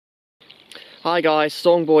Hi guys,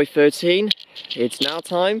 Songboy13. It's now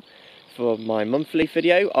time for my monthly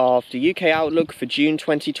video of the UK outlook for June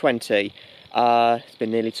 2020. It's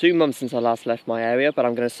been nearly 2 months since I last left my area, but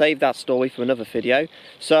I'm going to save that story for another video.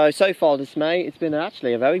 So far this May, it's been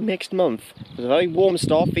actually a very mixed month. It was a very warm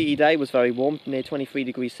start. VE day was very warm, near 23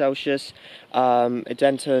 degrees Celsius. It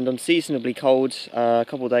then turned unseasonably cold a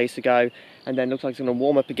couple of days ago, and then looks like it's going to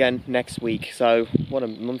warm up again next week. So what a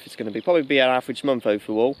month it's going to be. Probably be an average month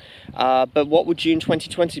overall. But what would June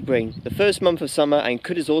 2020 bring? The first month of summer, and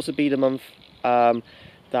could it also be the month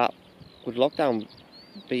that would lockdown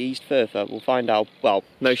be eased further? We'll find out. Well,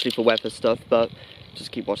 mostly for weather stuff, but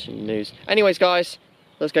just keep watching the news. Anyways guys,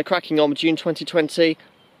 let's get cracking on with June 2020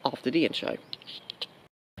 after the intro.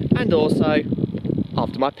 And also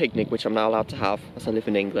after my picnic, which I'm now allowed to have as I live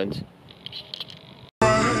in England.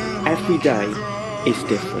 Every day is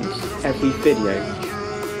different, every video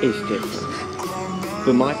is different,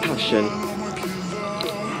 but my passion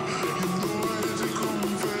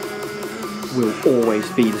will always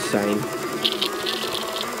be the same.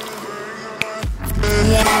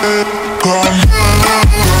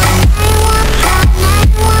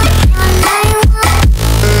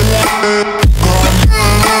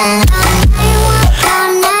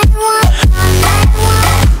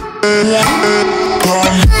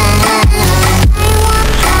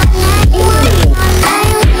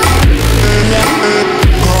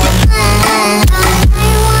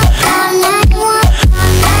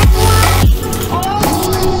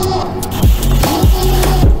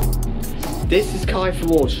 This is Kai from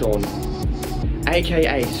Warshawn,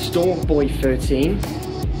 aka Stormboy13,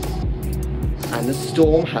 and the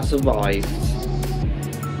storm has arrived.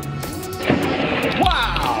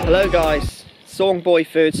 Wow! Hello guys,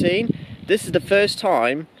 Stormboy13. This is the first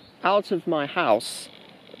time out of my house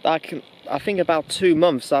I think about 2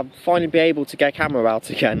 months I'll finally be able to get camera out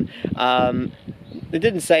again. They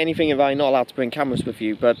didn't say anything about you're not allowed to bring cameras with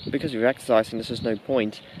you, but because you're exercising, there's just no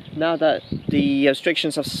point. Now that the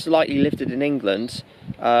restrictions have slightly lifted in England,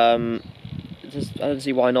 I don't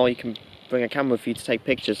see why not. You can bring a camera with you to take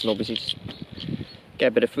pictures and obviously just get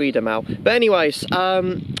a bit of freedom out. But anyways,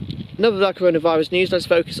 enough of that coronavirus news. Let's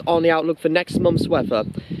focus on the outlook for next month's weather.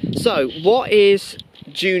 So, what is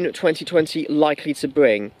June 2020 likely to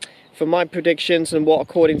bring? From my predictions and what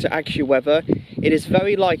according to AccuWeather, it is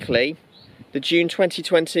very likely the June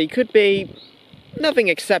 2020 could be nothing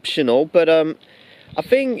exceptional, but I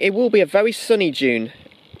think it will be a very sunny June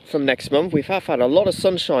from next month. We have had a lot of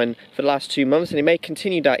sunshine for the last 2 months, and it may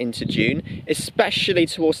continue that into June, especially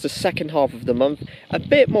towards the second half of the month. A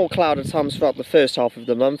bit more cloud at times throughout the first half of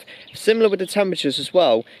the month. Similar with the temperatures as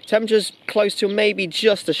well. Temperatures close to maybe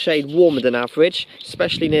just a shade warmer than average,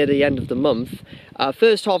 especially near the end of the month.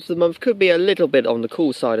 First half of the month could be a little bit on the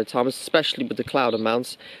cool side at times, especially with the cloud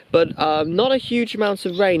amounts, but not a huge amount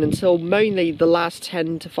of rain until mainly the last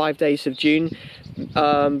 10 to 5 days of June.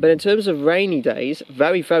 But in terms of rainy days,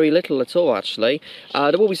 very little at all actually.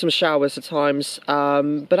 There will be some showers at times,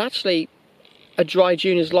 but actually a dry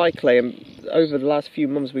June is likely, and over the last few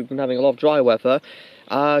months we've been having a lot of dry weather.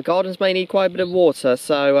 Gardens may need quite a bit of water,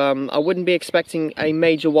 so I wouldn't be expecting a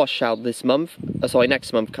major washout this month,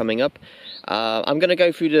 next month coming up. I'm going to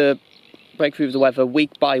go through the breakthrough of the weather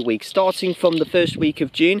week by week, starting from the first week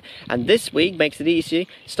of June, and this week makes it easy,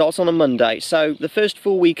 starts on a Monday. So the first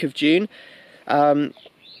full week of June, the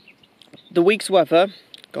week's weather,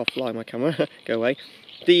 God fly my camera, go away,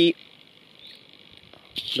 the,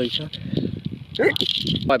 sorry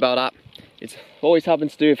about that, it always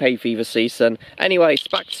happens to do with hay fever season. Anyways,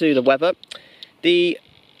 back to the weather. I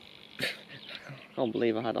can't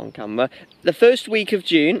believe I had it on camera. The first week of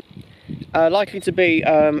June, likely to be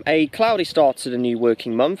a cloudy start to the new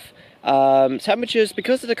working month. Temperatures,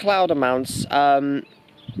 because of the cloud amounts,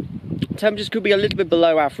 temperatures could be a little bit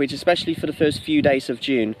below average, especially for the first few days of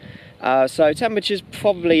June. So temperatures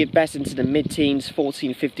probably at best into the mid-teens,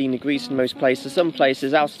 14, 15 degrees in most places. Some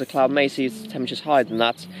places out of the cloud may see temperatures higher than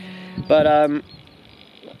that. But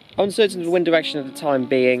uncertain of the wind direction at the time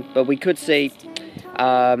being, but we could see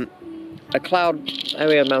a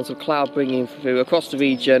amount of cloud bringing through across the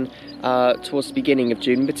region towards the beginning of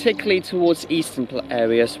June, particularly towards eastern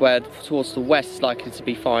areas, where towards the west is likely to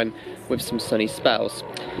be fine with some sunny spells.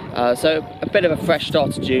 So a bit of a fresh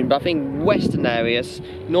start to June, but I think western areas,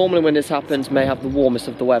 normally when this happens, may have the warmest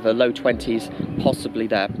of the weather, low 20s possibly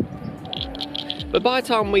there. But by the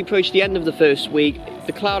time we approach the end of the first week,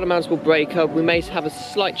 the cloud amounts will break up. We may have a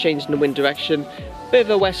slight change in the wind direction, bit of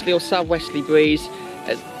a westerly or southwesterly breeze.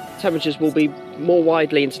 Temperatures will be more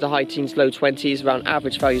widely into the high teens, low 20s, around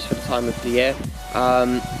average values for the time of the year.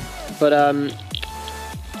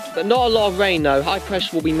 But not a lot of rain though. High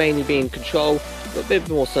pressure will be mainly be in control. A bit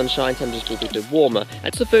more sunshine, temperatures will be a bit warmer.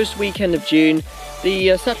 It's the first weekend of June.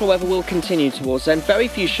 The settled weather will continue towards then. Very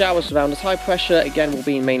few showers around us. High pressure again will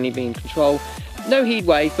be mainly be in control. No heat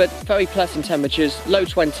wave, but very pleasant temperatures. Low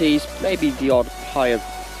 20s, maybe the odd higher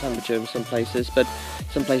temperature in some places, but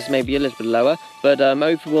some places maybe a little bit lower. But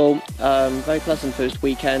overall, very pleasant first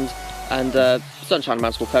weekend, and sunshine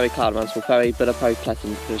amounts will vary, cloud amounts will vary, but a very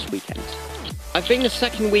pleasant first weekend. I think the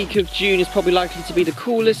second week of June is probably likely to be the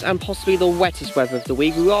coolest and possibly the wettest weather of the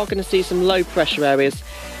week. We are going to see some low pressure areas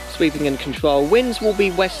sweeping in control. Winds will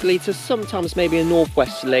be westerly to sometimes maybe a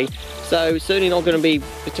northwesterly, so certainly not going to be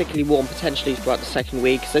particularly warm potentially throughout the second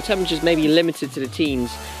week. So temperatures may be limited to the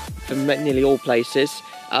teens for nearly all places.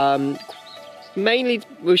 Mainly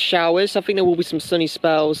with showers. I think there will be some sunny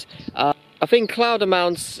spells. I think cloud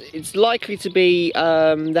amounts, it's likely to be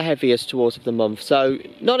the heaviest towards of the month, so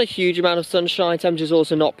not a huge amount of sunshine. Temperatures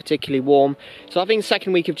also not particularly warm, so I think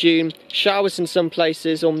second week of June, showers in some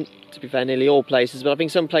places, or to be fair nearly all places, but I think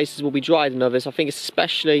some places will be drier than others. I think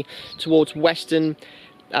especially towards western,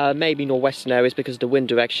 maybe northwestern areas because of the wind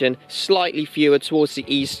direction, slightly fewer towards the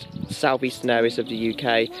east, southeastern areas of the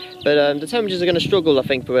UK, but the temperatures are going to struggle I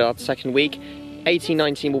think for the second week.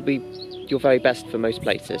 18-19 will be your very best for most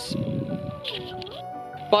places.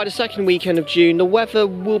 By the second weekend of June, the weather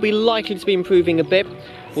will be likely to be improving a bit.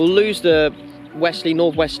 We'll lose the westerly,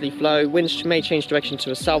 northwesterly flow. Winds may change direction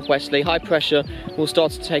to a southwesterly. High pressure will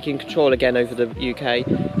start to take in control again over the UK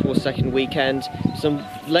towards the second weekend. Some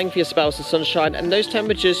lengthier spells of sunshine, and those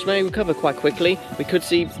temperatures may recover quite quickly. We could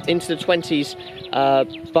see into the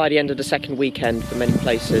 20s by the end of the second weekend for many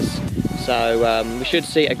places. So we should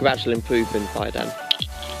see a gradual improvement by then.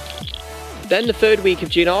 Then the third week of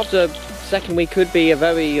June, after second week, could be a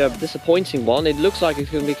very disappointing one. It looks like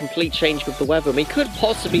it's going to be a complete change with the weather. We could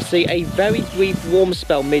possibly see a very brief warm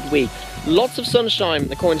spell midweek. Lots of sunshine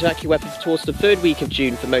according to AccuWeather towards the third week of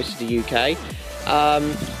June for most of the UK.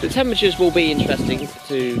 The temperatures will be interesting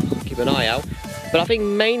to keep an eye out, but I think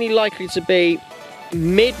mainly likely to be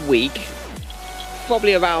midweek,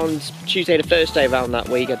 probably around Tuesday to Thursday around that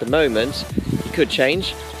week at the moment. It could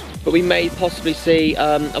change. But we may possibly see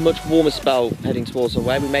a much warmer spell heading towards our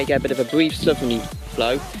way. We may get a bit of a brief southerly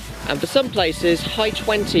flow. And for some places, high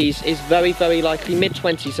 20s is very, very likely, mid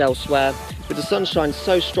 20s elsewhere. With the sunshine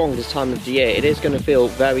so strong this time of the year, it is going to feel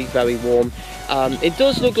very, very warm. It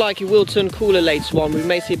does look like it will turn cooler later on. We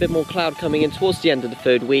may see a bit more cloud coming in towards the end of the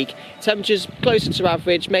third week. Temperatures closer to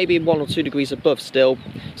average, maybe 1 or 2 degrees above still.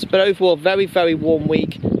 But overall, very, very warm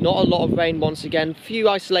week. Not a lot of rain once again. Few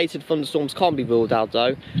isolated thunderstorms can't be ruled out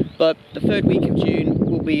though. But the third week of June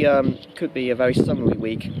will be could be a very summery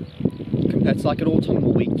week compared to like an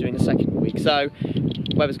autumnal week during the second week. So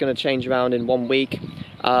weather's going to change around in 1 week.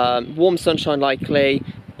 Warm sunshine likely,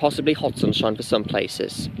 possibly hot sunshine for some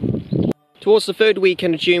places. Towards the third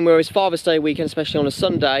weekend of June, whereas Father's Day weekend, especially on a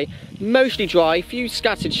Sunday, mostly dry, few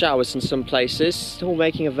scattered showers in some places, still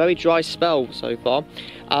making a very dry spell so far.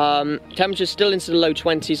 Temperatures still into the low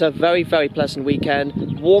 20s, a very, very pleasant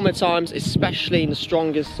weekend. Warmer times, especially in the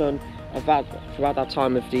strongest sun throughout that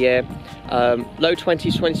time of the year. Low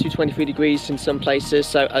 20s, 22, 23 degrees in some places,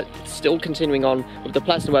 so still continuing on with the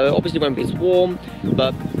pleasant weather. Obviously won't be as warm,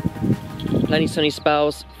 but plenty sunny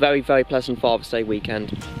spells, very, very pleasant Father's Day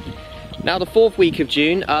weekend. Now the fourth week of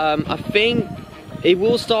June, I think it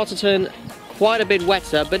will start to turn quite a bit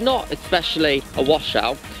wetter, but not especially a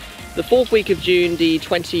washout. The fourth week of June, the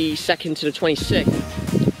 22nd to the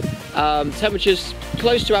 26th, temperatures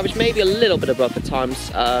close to average, maybe a little bit above at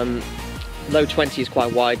times, low 20s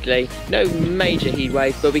quite widely. No major heat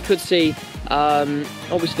wave, but we could see,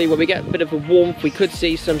 obviously when we get a bit of a warmth, we could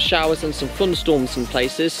see some showers and some thunderstorms in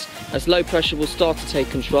places, as low pressure will start to take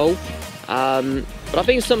control. But I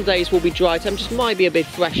think some days will be dry. Temperatures might be a bit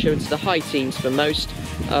fresher into the high teens for most,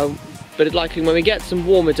 but it's likely when we get some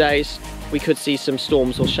warmer days we could see some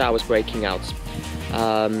storms or showers breaking out,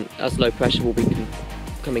 as low pressure will be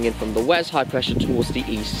coming in from the west, high pressure towards the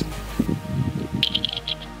east.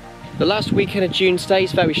 The last weekend of June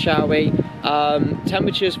stays very showery.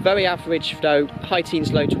 Temperatures very average though, high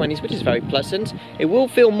teens, low 20s, which is very pleasant. It will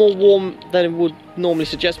feel more warm than it would normally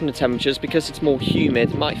suggest from the temperatures because it's more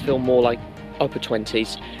humid. It might feel more like upper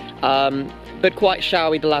 20s. But quite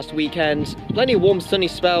showery the last weekend. Plenty of warm sunny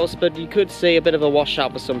spells, but you could see a bit of a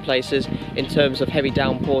washout for some places in terms of heavy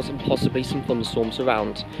downpours and possibly some thunderstorms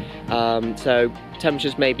around. So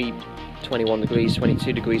temperatures may be 21 degrees,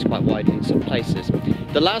 22 degrees quite widely in some places.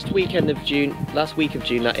 The last weekend of June, last week of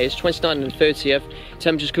June that is, 29th and 30th,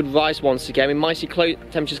 temperatures could rise once again. We might see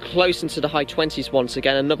temperatures close into the high 20s once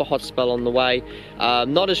again, another hot spell on the way.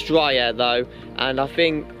 Not as dry air though, and I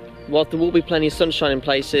think whilst there will be plenty of sunshine in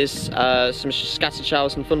places, some scattered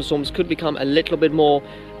showers and thunderstorms could become a little bit more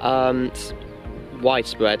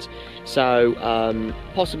widespread. So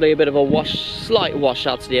possibly a bit of a slight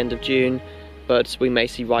washout to the end of June, but we may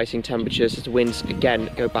see rising temperatures as the winds again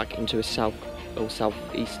go back into a south or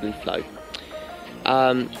southeasterly flow.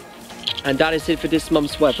 And that is it for this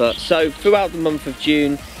month's weather. So throughout the month of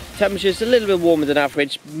June, temperatures a little bit warmer than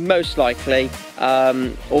average, most likely,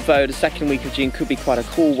 although the second week of June could be quite a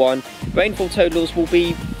cool one. Rainfall totals will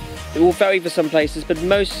vary for some places, but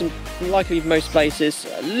most places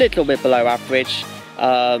a little bit below average,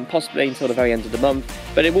 possibly until the very end of the month.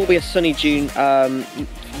 But it will be a sunny June,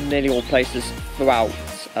 nearly all places throughout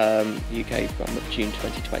UK from June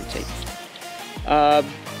 2020.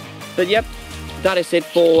 But yep, that is it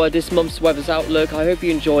for this month's weather's outlook. I hope you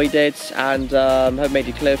enjoyed it, and hope it made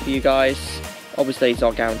it clear for you guys. Obviously it's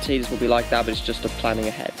not guaranteed this will be like that, but it's just a planning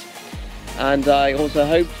ahead. And I also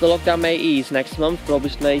hope the lockdown may ease next month, but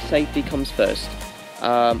obviously safety comes first.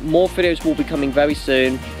 More videos will be coming very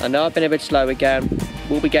soon. I know I've been a bit slow again.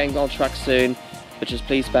 We'll be getting on track soon, but just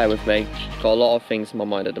please bear with me. Got a lot of things in my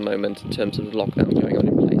mind at the moment in terms of the lockdown going on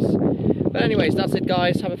in place. But anyways, that's it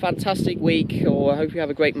guys. Have a fantastic week, or I hope you have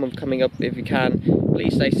a great month coming up if you can.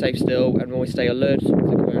 Please stay safe still and always stay alert to the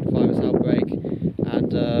coronavirus outbreak.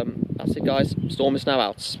 And that's it guys. Storm is now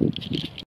out.